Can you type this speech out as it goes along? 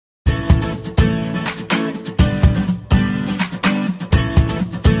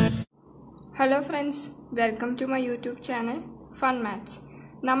Hello friends, welcome to my YouTube channel Fun Maths.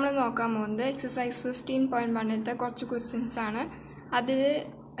 നമ്മൾ നോക്കാൻ പോകുന്നത് exercise 15.1 ത്തെ കുറച്ച് questions ആണ്. അതിൽ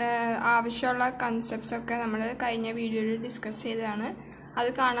ആവശ്യമുള്ള concepts ഒക്കെ നമ്മൾ കഴിഞ്ഞ വീഡിയോയിൽ ഡിസ്കസ് ചെയ്തതാണ്. അത്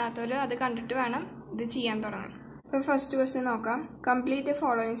കാണാത്തവർ അത് കണ്ടിട്ട് വേണം ഇത് ചെയ്യാൻ തുടങ്ങാൻ. അപ്പോൾ ഫസ്റ്റ് ക്വസ്റ്റ്യൻ നോക്കാം. Complete the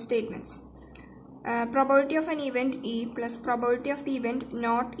following statements. Probability of an event E plus probability of the event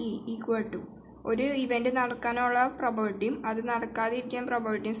not E equal to ഒരു ഇവന്റ് നടക്കാനുള്ള പ്രോബബിലിറ്റിയും അത് നടക്കാതിരിക്കാൻ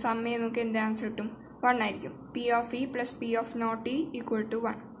പ്രോബബിലിറ്റിയും സം ചെയ്യുമ്പോൾ നമുക്ക് എന്ത് ആൻസർ കിട്ടും? 1 ആയിരിക്കും. P of E plus P of not E equal to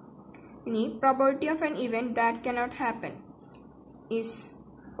 1. ഇനി probability of N event that cannot happen is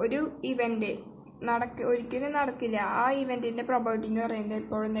ഒരു ഇവന്റ് ഒരിക്കലും നടക്കില്ല. ആ ഇവന്റിന്റെ പ്രോബബിലിറ്റി എന്ന് പറയുന്നത്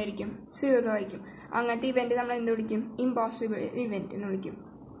എപ്പോഴും എന്തായിരിക്കും? 0 ആയിരിക്കും. അങ്ങനത്തെ ഇവന്റ് നമ്മൾ എന്ത് വിളിക്കും? ഇമ്പോസിബിൾ ഇവന്റ് എന്ന് വിളിക്കും.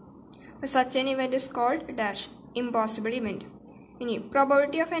 Such an event is called dash impossible event. ഇനി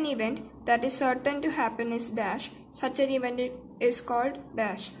probability of N event that is certain to happen is dash. Such an event is called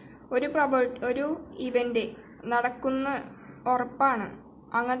dash. ഒരു ഇവന്റ് നടക്കുന്ന ഉറപ്പാണ്,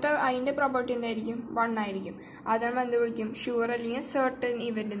 അങ്ങനത്തെ അതിന്റെ പ്രോബബിലിറ്റി എന്തായിരിക്കും? 1 ആയിരിക്കും. അത് നമ്മൾ എന്ത് വിളിക്കും? ഷുവർ അല്ലെങ്കിൽ certain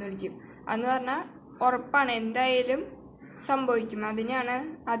ഇവന്റ് എന്ന് വിളിക്കും. അതെന്ന് പറഞ്ഞാൽ ഉറപ്പാണ്, എന്തായാലും സംഭവിക്കും,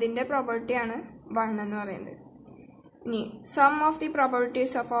 അതിന്റെ പ്രോബബിലിറ്റിയാണ് 1 എന്ന് പറയുന്നത്. ഇനി some of the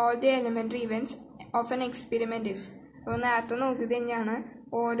probabilities of all the elementary events of N experiment is. അപ്പോൾ നേരത്തെ നോക്കിയത് തന്നെയാണ്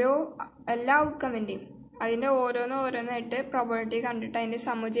എല്ലാ ഔട്ട്കമിൻ്റെയും അതിൻ്റെ ഓരോന്നായിട്ട് പ്രോബബിലിറ്റി കണ്ടിട്ട് അതിൻ്റെ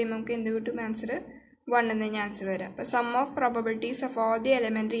സമ്മ് ചെയ്യുമ്പോൾ നമുക്ക് എന്ത് കിട്ടും? ആൻസർ 1 എന്ന് തന്നെ ആൻസർ വരാം. അപ്പോൾ some of probabilities of all the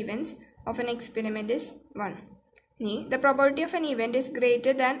elementary events of N experiment is 1. ഇനി the probability of N event is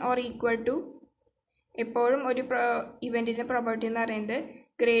greater than or equal to. എപ്പോഴും ഒരു ഇവന്റിന്റെ പ്രോബബിലിറ്റി എന്ന് പറയുന്നത്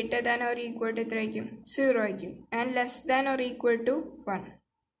greater than or equal to എത്രയായിരിക്കും? 0 ആയിരിക്കും. And less than or equal to 1.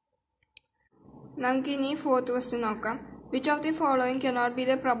 നമുക്കിനി fourth question നോക്കാം. Which of the following cannot be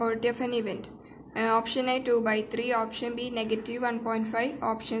the probability of an event? Option A 2/3, option B negative 1.5,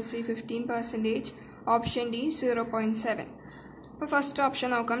 option C 15%, option D 0.7. അപ്പോൾ first option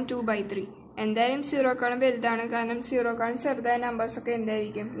നോക്കാം, 2/3. എന്തായാലും 0ക്കാളും വലുതാണ്, കാരണം 0ക്കാളും ചെറുതായ നമ്പേഴ്സൊക്കെ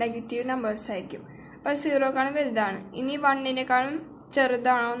എന്തായിരിക്കും? നെഗറ്റീവ് നമ്പേഴ്സ് ആയിരിക്കും. അപ്പോൾ 0ക്കാളും വലുതാണ്. ഇനി 1നെക്കാളും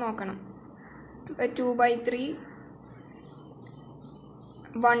ചെറുതാണോ നോക്കണം. അപ്പോൾ 2/3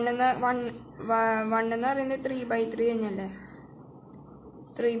 1 എന്ന് പറയുന്നത് 3/3 തന്നെയല്ലേ?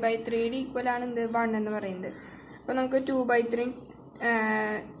 3/3യുടെ ഈക്വലാണ് എന്ത്? 1 എന്ന് പറയുന്നത്. അപ്പോൾ നമുക്ക് 2/3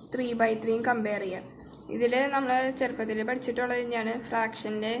 3/3 കമ്പയർ ചെയ്യാം. ഇതിൽ നമ്മൾ ചെറുപ്പത്തിൽ പഠിച്ചിട്ടുള്ളത് തന്നെയാണ്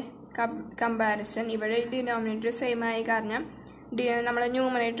ഫ്രാക്ഷൻ്റെ കമ്പാരിസൺ. ഇവിടെ ഡിനോമിനേറ്റർ സെയിം ആയ കാരണം നമ്മൾ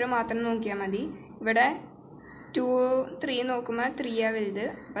ന്യൂമറേറ്റർ മാത്രം നോക്കിയാൽ മതി. ഇവിടെ 2 3 നോക്കുമ്പോൾ 3 വലുത്,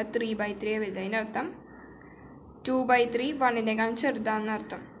 അപ്പോൾ 3/3 വലുത്. അതിൻ്റെ അർത്ഥം 2/3 1നേക്കാൾ ചെറുതാണെന്ന്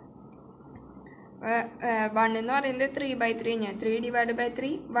അർത്ഥം. 1 എന്ന് പറയുന്നത് 3/3 തന്നെയാണ്.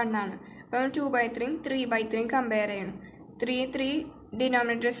 3/3 1 ആണ്. അപ്പോൾ 2/3 3/3 കമ്പയർ ചെയ്യണം. 3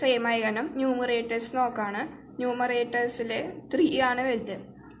 ഡിനോമിനേറ്റർ സെയിം ആയി കാരണം ന്യൂമറേറ്റേഴ്സ് നോക്കാണ്. ന്യൂമറേറ്റേഴ്സിൽ 3 ആണ് വലുത്.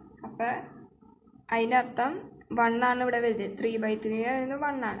 അപ്പോൾ അതിൻ്റെ അർത്ഥം 1 ആണ് ഇവിടെ വലുത്. 3/3 പറയുന്നത്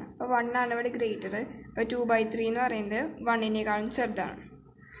 1 ആണ്. അപ്പോൾ 1 ആണ് ഇവിടെ ഗ്രേറ്റർ. അപ്പോൾ 2/3 എന്ന് പറയുന്നത് 1നേക്കാളും ചെറുതാണ്.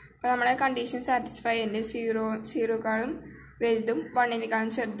 അപ്പോൾ നമ്മളെ കണ്ടീഷൻ സാറ്റിസ്ഫൈ ചെയ്യുന്നുണ്ട്. 0ക്കാളും വലുതും 1നേക്കാളും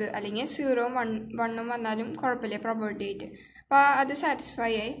ചെറുത്, അല്ലെങ്കിൽ 0ഉം 1ഉം വന്നാലും കുഴപ്പമില്ല പ്രോബബിലിറ്റി ആയിട്ട്. അപ്പോൾ അത് സാറ്റിസ്ഫൈ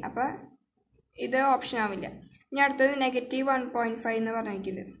ആയി. അപ്പോൾ ഇത് ഓപ്ഷൻ ആവില്ല. ഇനി അടുത്തത് negative 1.5 എന്ന്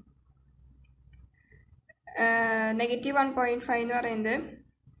പറഞ്ഞിരിക്കുന്നത്. negative 1.5 എന്ന് പറയുന്നത്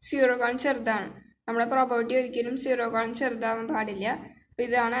 0ക്കാളും ചെറുതാണ്. നമ്മുടെ പ്രോബബിലിറ്റി ഒരിക്കലും 0ക്കാളും ചെറുതാവാൻ പാടില്ല. അപ്പോൾ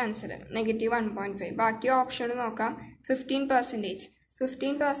ഇതാണ് ആൻസർ, negative 1.5. ബാക്കി ഓപ്ഷൻ നോക്കാം. 15%.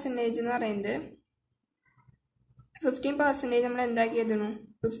 15% എന്ന് പറയുന്നത് 15% നമ്മൾ എന്താക്കി എഴുതുന്നു?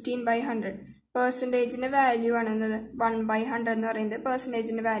 15/100. പെർസെൻറ്റേജിൻ്റെ വാല്യൂ ആണെന്നത് 1/100 എന്ന് പറയുന്നത്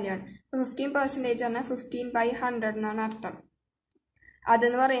പെർസെൻറ്റേജിൻ്റെ വാല്യൂ ആണ്. അപ്പോൾ 15% പറഞ്ഞാൽ 15/100 എന്നാണ് അർത്ഥം.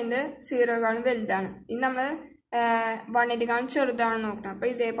 അതെന്ന് പറയുന്നത് 0ക്കാളും വലുതാണ്. ഇനി നമ്മൾ 1നേക്കാളും ചെറുതാണെന്ന് നോക്കണം. അപ്പോൾ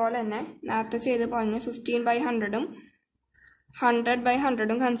ഇതേപോലെ തന്നെ നേരത്തെ ചെയ്ത പോലെ 15/100ഉം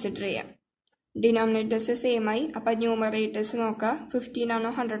 100/100ഉം കൺസിഡർ ചെയ്യാം. ഡിനോമിനേറ്റേഴ്സ് സെയിം ആയി. അപ്പോൾ ന്യൂമറേറ്റേഴ്സ് നോക്കുക. 15 ആണോ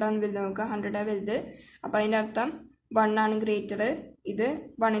 100 ആണോ വലുത് നോക്കുക. 100 വലുത്. അപ്പോൾ അതിൻ്റെ അർത്ഥം 1 ആണ് ഗ്രേറ്റർ, ഇത്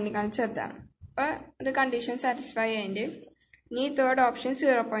 1നേക്കാൾ ചെറുതാണ്. അപ്പോൾ അത് കണ്ടീഷൻ സാറ്റിസ്ഫൈ ആയിട്ട്. ഇനി തേർഡ് ഓപ്ഷൻ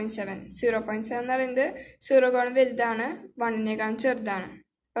 0.7. 0.7 എന്ന് പറയുന്നത് 0ക്കാളും വലുതാണ്, 1നേക്കാളും ചെറുതാണ്.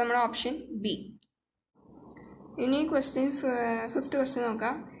 അപ്പോൾ നമ്മുടെ ഓപ്ഷൻ ബി. ഇനി ഫിഫ്ത്ത് ക്വസ്റ്റ്യൻ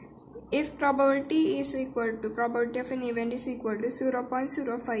നോക്കാം. If probability of an event is equal to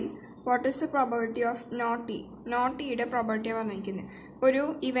 0.05, what is the probability of not E? Not Eയുടെ probability പറഞ്ഞിരിക്കുന്നത്. ഒരു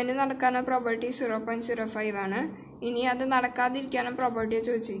ഇവന്റ് നടക്കാനുള്ള പ്രോബബിലിറ്റി 0.05 ആണ്. ഇനി അത് നടക്കാതിരിക്കാനും പ്രോബബിലിറ്റി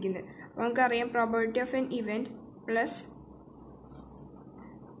ചോദിച്ചിരിക്കുന്നത്. അപ്പോൾ നമുക്കറിയാം probability of N event plus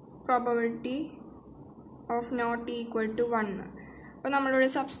probability of not equal to 1. അപ്പോൾ നമ്മളിവിടെ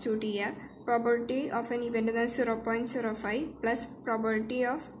സബ്സ്റ്റിറ്റ്യൂട്ട് ചെയ്യുക. probability of an event is 0.05 plus probability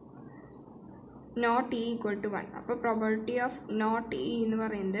of not E equal to 1. അപ്പോൾ probability of not E എന്ന്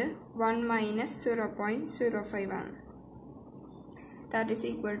പറയുന്നത് 1 minus 0.05 ആണ്. That is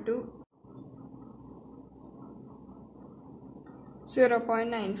equal to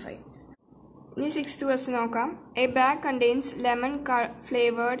 0.95. ഇനി 6th question നോക്കാം. A bag contains lemon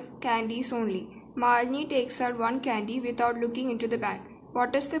flavored candies only. Malini takes out one candy without looking into the bag.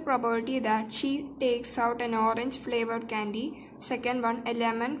 What is the probability that she takes out an orange flavored candy, second one a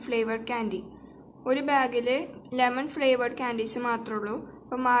lemon flavored candy? ഒരു ബാഗിൽ lemon flavoured candies മാത്രമേ ഉള്ളൂ.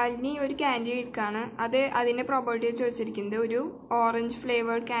 അപ്പോൾ മാലിനി ഒരു candy എടുക്കുകയാണ്. അതിൻ്റെ probability ചോദിച്ചിരിക്കുന്നത് ഒരു ഓറഞ്ച്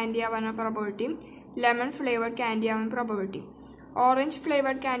ഫ്ലേവേർഡ് ക്യാൻഡി ആവാനുള്ള പ്രോബബിലിറ്റിയും ലെമൺ ഫ്ലേവേർഡ് ക്യാൻഡി ആവാൻ പ്രോബബിലിറ്റിയും. ഓറഞ്ച്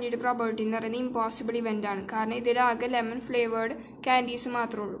ഫ്ലേവേർഡ് ക്യാൻഡിയുടെ പ്രോബബിലിറ്റി എന്ന് പറയുന്നത് ഇമ്പോസിബിൾ ഇവൻ്റ് ആണ്. കാരണം ഇതിലാകെ ലെമൺ ഫ്ലേവേർഡ് ക്യാൻഡീസ്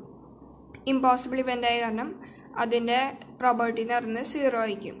മാത്രമേ ഉള്ളൂ. ഇമ്പോസിബിൾ ഇവൻ്റ് ആയ കാരണം അതിൻ്റെ പ്രോബബിലിറ്റി എന്ന് പറയുന്നത് 0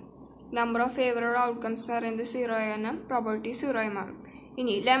 ആയിരിക്കും. നമ്പർ ഓഫ് ഫേവറബിൾ ഔട്ട്കംസ് എന്ന് പറയുന്നത് 0 ആയ കാരണം പ്രോബബിലിറ്റി 0 ആയി മാറും.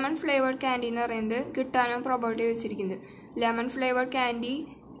 ഇനി ലെമൺ ഫ്ലേവേർഡ് ക്യാൻഡി എന്ന് പറയുന്നത് കിട്ടാനും പ്രോബബിലിറ്റി വെച്ചിരിക്കുന്നത്. Lemon flavoured candy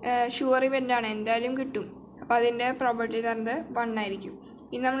sure event ആണ്, എന്തായാലും കിട്ടും. അപ്പോൾ അതിൻ്റെ പ്രോബബിലിറ്റി എന്ന് പറയുന്നത് 1 ആയിരിക്കും.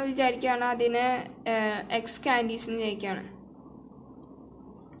 ഇനി നമ്മൾ വിചാരിക്കുകയാണ് അതിന് എക്സ് ക്യാൻഡീസ് എന്ന് വിചാരിക്കുകയാണ്.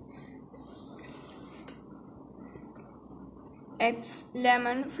 എക്സ്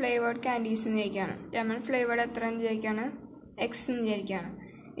ലെമൺ ഫ്ലേവേർഡ് ക്യാൻഡീസ് എന്ന് വിചാരിക്കുകയാണ്. ലെമൺ ഫ്ലേവേർഡ് എത്ര എന്ന് വിചാരിക്കുകയാണ്? എക്സ് എന്ന് വിചാരിക്കുകയാണ്.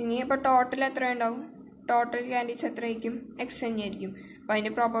 ഇനി അപ്പോൾ ടോട്ടൽ എത്ര ഉണ്ടാവും? ടോട്ടൽ ക്യാൻഡീസ് എത്ര ആയിരിക്കും? എക്സ് തന്നെയായിരിക്കും. അപ്പോൾ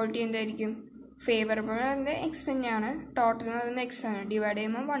അതിൻ്റെ പ്രോബബിലിറ്റി എന്തായിരിക്കും? ഫേവറബിൾ എന്ന് പറയുന്നത് എക്സ് തന്നെയാണ്, ടോട്ടൽ എന്ന് പറയുന്നത് എക്സ് ആണ്. ഡിവൈഡ്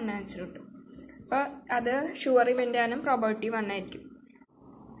ചെയ്യുമ്പോൾ 1 ആൻസർ കിട്ടും. അപ്പോൾ അത് ഷുവർ ഇവൻ്റ് ആണ്, പ്രോബബിലിറ്റി 1 ആയിരിക്കും.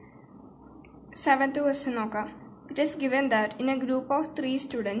 7th question നോക്കാം. It is given that in A group of 3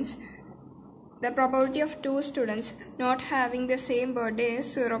 students the probability of 2 students not having the same birthday is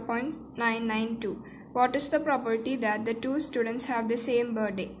 0.992. What is the probability that the 2 students have the same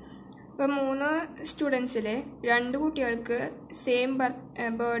birthday? ഇപ്പോൾ 3 സ്റ്റുഡൻസിൽ 2 കുട്ടികൾക്ക് same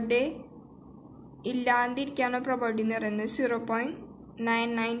birthday ഇല്ലാതിരിക്കാനുള്ള probability എന്ന് പറയുന്നത്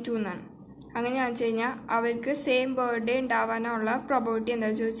 0.992 എന്നാണ്. അങ്ങനെയാണെന്ന് വെച്ച് കഴിഞ്ഞാൽ അവർക്ക് same birthday ഉണ്ടാവാനുള്ള പ്രോബബിലിറ്റി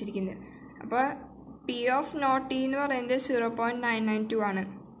എന്താ ചോദിച്ചിരിക്കുന്നത്. അപ്പോൾ പി ഓഫ് നോട്ട് ഇ എന്ന് പറയുന്നത് 0.992 ആണ്.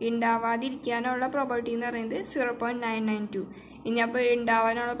 ഉണ്ടാവാതിരിക്കാനുള്ള പ്രോബബിലിറ്റി എന്ന് പറയുന്നത് 0.992. ഇനി അപ്പോൾ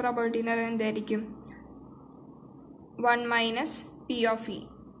ഉണ്ടാവാനുള്ള പ്രോബബിലിറ്റി എന്ന് പറയുന്നത് എന്തായിരിക്കും? 1 minus P of E,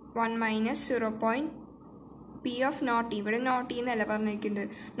 1 minus 0. P of not E, ഇവിടെ നോട്ട് ഇ എന്നല്ല പറഞ്ഞിരിക്കുന്നത്,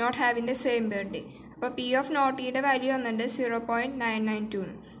 നോട്ട് ഹാവിൻ്റെ സെയിം ബർത്ത്ഡേ. അപ്പോൾ പി ഓഫ് നോട്ട് ഇയുടെ വാല്യൂ വന്നിട്ട്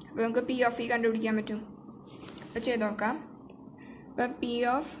 0.992. അപ്പോൾ നമുക്ക് പി ഓഫ് ഇ കണ്ടുപിടിക്കാൻ പറ്റും. അപ്പോൾ ചെയ്ത് നോക്കാം. അപ്പോൾ P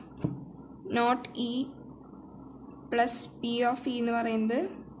of not E plus P of E എന്ന് പറയുന്നത്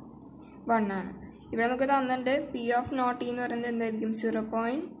 1 ആണ്. ഇവിടെ നമുക്ക് തന്നിട്ടുണ്ട് പി ഓഫ് നോട്ട് ഇ എന്ന് പറയുന്നത് എന്തായിരിക്കും?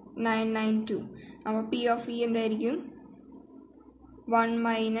 0.992. അപ്പോൾ പി ഓഫ് ഇ എന്തായിരിക്കും? 1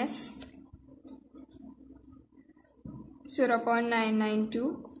 മൈനസ് 0.992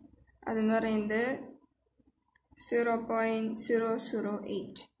 അതെന്ന് പറയുന്നത്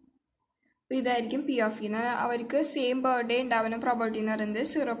 0.008. അപ്പോൾ ഇതായിരിക്കും പി ഓഫ് ഇ. അവർക്ക് സെയിം ബർത്ത്ഡേ ഉണ്ടാവുന്ന പ്രോബബിലിറ്റി എന്ന് പറയുന്നത്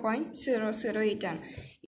 0.008 ആണ്.